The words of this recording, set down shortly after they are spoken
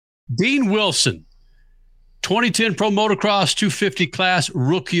Dean Wilson, 2010 Pro Motocross 250 class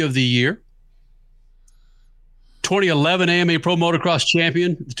Rookie of the Year. 2011 AMA Pro Motocross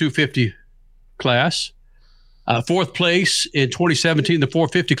Champion, the 250 class. Fourth place in 2017, the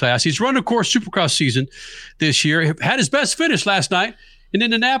 450 class. He's run, of course, Supercross season this year. Had his best finish last night in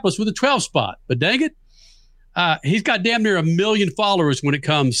Indianapolis with a 12 spot. But dang it, he's got damn near 1 million followers when it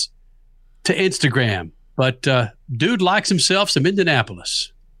comes to Instagram. But dude likes himself some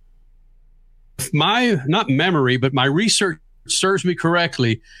Indianapolis. Not memory, but my research serves me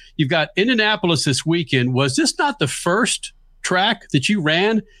correctly. You've got Indianapolis this weekend. Was this not the first track that you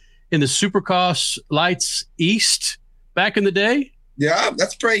ran in the Supercross Lights East back in the day? Yeah,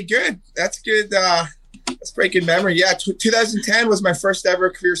 that's pretty good. That's good. That's pretty good memory. Yeah, 2010 was my first ever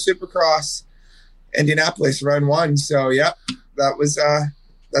career Supercross Indianapolis round one. So yeah, that was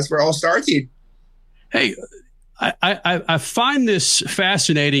that's where it all started. Hey, I find this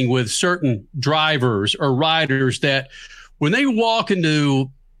fascinating with certain drivers or riders that when they walk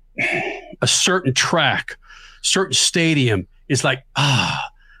into a certain track, certain stadium, it's like,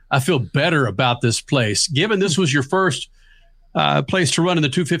 I feel better about this place. Given this was your first place to run in the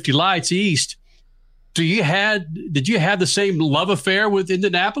 250 Lights East, did you have the same love affair with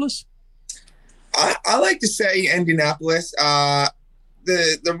Indianapolis? I like to say Indianapolis.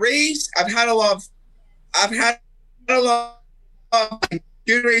 The race, I've had a lot of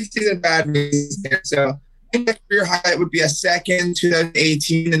good races and bad races there. So I think the career highlight would be a second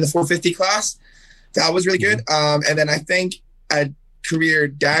 2018 in the 450 class. That was really good. And then I think a career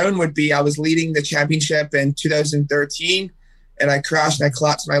down would be I was leading the championship in 2013 and I crashed and I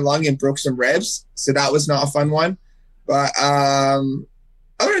collapsed my lung and broke some ribs. So that was not a fun one. But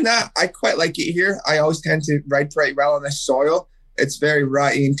other than that, I quite like it here. I always tend to ride pretty well on the soil. It's very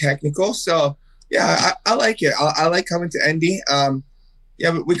rutty and technical. So yeah, I like it. I like coming to Indy.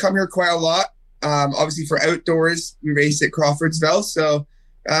 Yeah, we come here quite a lot. Obviously for outdoors, we race at Crawfordsville. So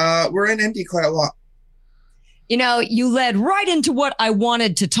we're in Indy quite a lot. You know, you led right into what I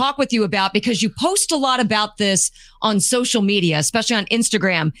wanted to talk with you about because you post a lot about this on social media, especially on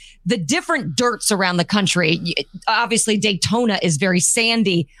Instagram, the different dirts around the country. Obviously, Daytona is very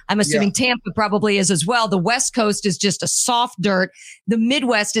sandy. I'm assuming Tampa probably is as well. The West Coast is just a soft dirt. The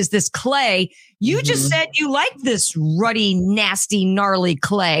Midwest is this clay. You just said you like this ruddy, nasty, gnarly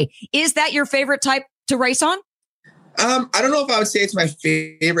clay. Is that your favorite type to race on? I don't know if I would say it's my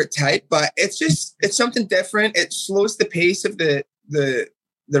favorite type, but it's something different. It slows the pace of the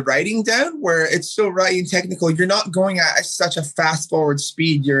riding down where it's so rutty and technical. You're not going at such a fast forward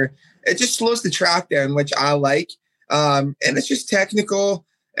speed. It just slows the track down, which I like. And it's just technical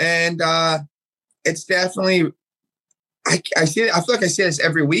and it's definitely I see it. I feel like I say this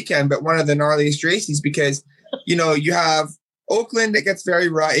every weekend, but one of the gnarliest races because you have Oakland that gets very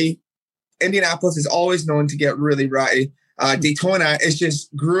rutty. Indianapolis is always known to get really rutty. Daytona is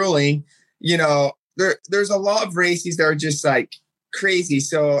just grueling. There's a lot of races that are just like crazy.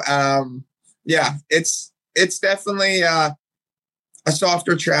 So yeah, it's definitely a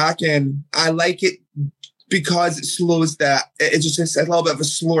softer track, and I like it because it slows that. It's just a little bit of a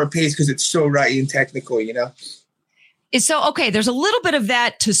slower pace because it's so rutty and technical. So, okay, there's a little bit of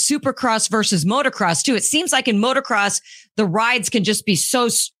that to Supercross versus motocross too. It seems like in motocross, the rides can just be so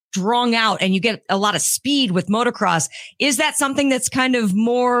strung out and you get a lot of speed with motocross. Is that something that's kind of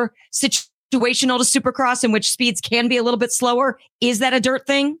more situational to Supercross in which speeds can be a little bit slower? Is that a dirt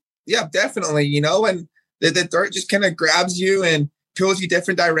thing? Yeah, definitely. And the dirt just kind of grabs you and pulls you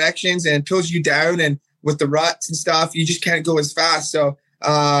different directions and pulls you down. And with the ruts and stuff, you just can't go as fast. So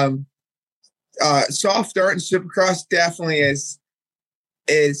soft dirt and Supercross definitely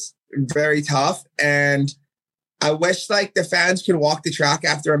is very tough. And I wish the fans could walk the track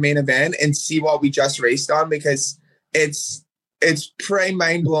after a main event and see what we just raced on because it's pretty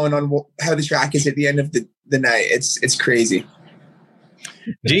mind blowing on how the track is at the end of the night. It's crazy.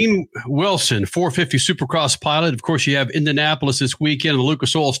 Dean Wilson, 450 Supercross pilot. Of course, you have Indianapolis this weekend in the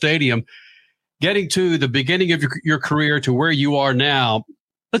Lucas Oil Stadium. Getting to the beginning of your career to where you are now,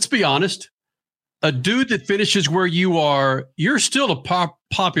 let's be honest. A dude that finishes where you are, you're still a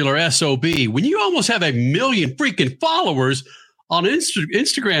popular SOB. When you almost have 1 million freaking followers on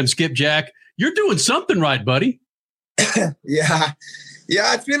Instagram, Skipjack, you're doing something right, buddy. Yeah,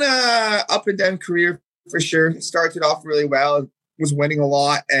 it's been a up and down career for sure. It started off really well, was winning a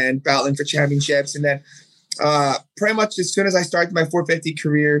lot and battling for championships. And then pretty much as soon as I started my 450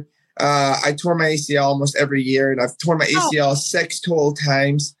 career, I tore my ACL almost every year. And I've torn my ACL 6 total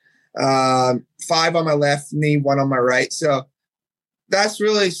times. 5 on my left knee, 1 on my right. So that's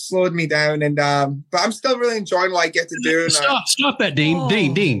really slowed me down. And but I'm still really enjoying what I get to do. Stop that, Dean. Oh.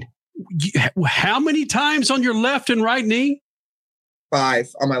 Dean. how many times on your left and right knee? 5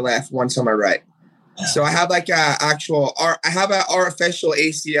 on my left, once on my right. So I have like a artificial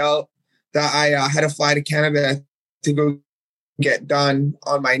ACL that I had to fly to Canada to go get done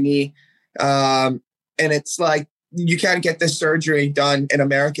on my knee. And it's like, you can't get this surgery done in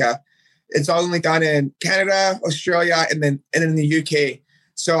America. It's only done in Canada, Australia, and then in the UK.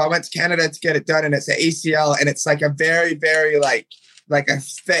 So I went to Canada to get it done, and it's an ACL, and it's like a very, very like a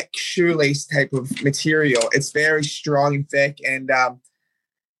thick shoelace type of material. It's very strong and thick. And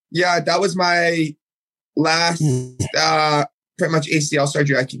that was my last pretty much ACL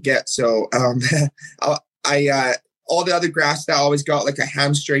surgery I could get. So I all the other grafts that I always got, like a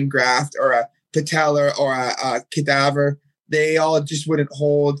hamstring graft or a patellar or a cadaver, they all just wouldn't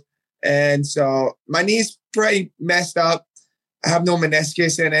hold. And so my knee's pretty messed up. I have no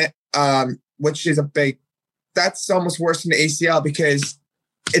meniscus in it, which is that's almost worse than the ACL because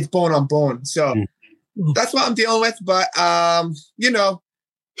it's bone on bone. So that's what I'm dealing with. But, I'll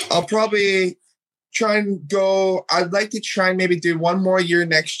probably try and go. I'd like to try and maybe do one more year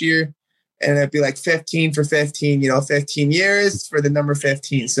next year. And it'd be like 15 for 15, 15 years for the number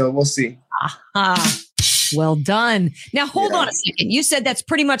 15. So we'll see. Well done. Now, hold on a second. You said that's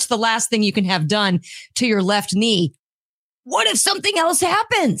pretty much the last thing you can have done to your left knee. What if something else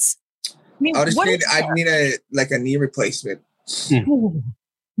happens? I'd need a knee replacement.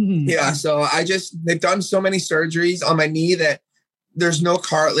 Yeah. So they've done so many surgeries on my knee that there's no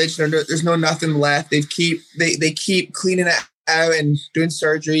cartilage. There's no nothing left. They keep cleaning it out and doing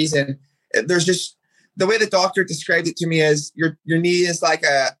surgeries. And there's just, the way the doctor described it to me is your knee is like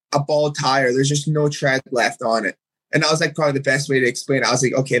a bald tire. There's just no tread left on it. And that was like probably the best way to explain it. I was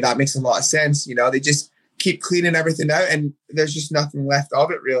like, okay, that makes a lot of sense. They just keep cleaning everything out and there's just nothing left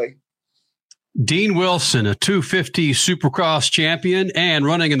of it really. Dean Wilson, a 250 Supercross champion and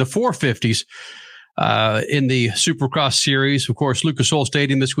running in the 450s in the Supercross series. Of course, Lucas Oil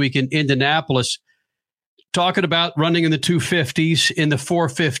Stadium this week in Indianapolis. Talking about running in the 250s, in the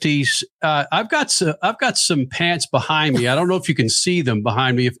 450s. I've got some pants behind me. I don't know if you can see them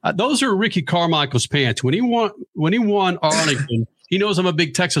behind me. Those are Ricky Carmichael's pants. When he won Arlington, he knows I'm a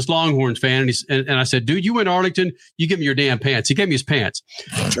big Texas Longhorns fan, and I said, "Dude, you win Arlington, you give me your damn pants." He gave me his pants.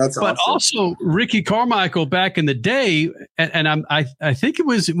 That's but awesome. Also Ricky Carmichael back in the day, and I think it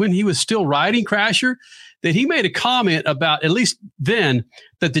was when he was still riding Crasher, that he made a comment about, at least then,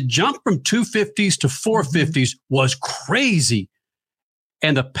 that the jump from 250s to 450s was crazy.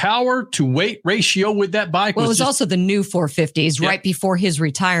 And the power to weight ratio with that bike was just also the new 450s right before his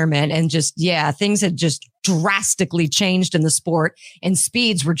retirement. And just, things had just drastically changed in the sport and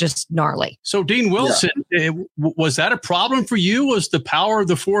speeds were just gnarly. So Dean Wilson, was that a problem for you? Was the power of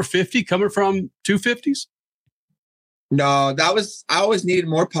the 450 coming from 250s? No, I always needed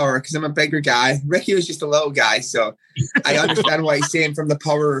more power because I'm a bigger guy. Ricky was just a little guy. So I understand what he's saying from the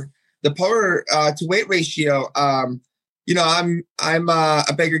power to weight ratio. I'm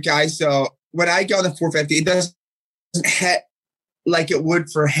a bigger guy. So when I go on the 450, it doesn't hit like it would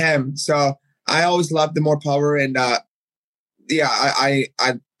for him. So I always loved the more power. And I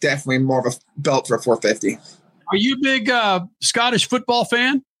definitely more of a built for a 450. Are you a big Scottish football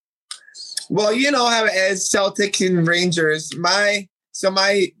fan? Well, you know how it is, Celtic and Rangers. My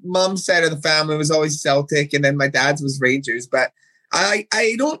mom's side of the family was always Celtic, and then my dad's was Rangers. But I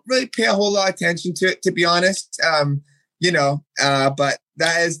don't really pay a whole lot of attention to it, to be honest. But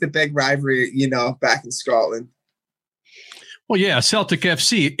that is the big rivalry, back in Scotland. Well, yeah, Celtic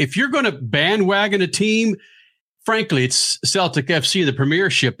FC. If you're going to bandwagon a team, frankly, it's Celtic FC in the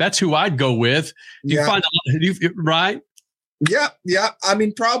Premiership. That's who I'd go with. You find right? Yeah. I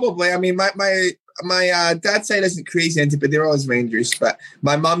mean, probably. I mean, my dad's side isn't crazy into it, but they're always Rangers. But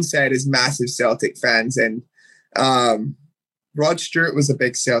my mom's side is massive Celtic fans, and Rod Stewart was a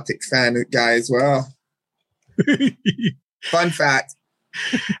big Celtic fan guy as well. Fun fact.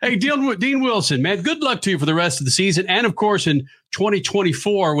 Hey, Dean Wilson, man, good luck to you for the rest of the season, and of course in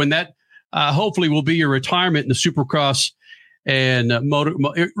 2024 when that hopefully will be your retirement in the Supercross and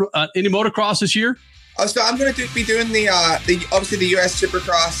any motocross this year. So I'm going to be doing the obviously the US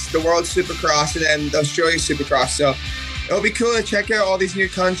Supercross, the World Supercross, and then the Australia Supercross. So it'll be cool to check out all these new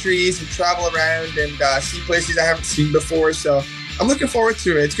countries and travel around and see places I haven't seen before. So I'm looking forward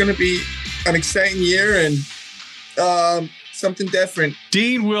to it. It's going to be an exciting year and something different.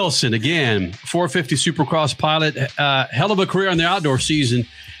 Dean Wilson, again, 450 Supercross pilot, hell of a career in the outdoor season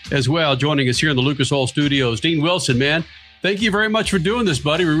as well, joining us here in the Lucas Oil Studios. Dean Wilson, man, thank you very much for doing this,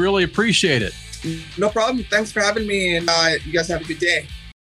 buddy. We really appreciate it. No problem. Thanks for having me, and you guys have a good day.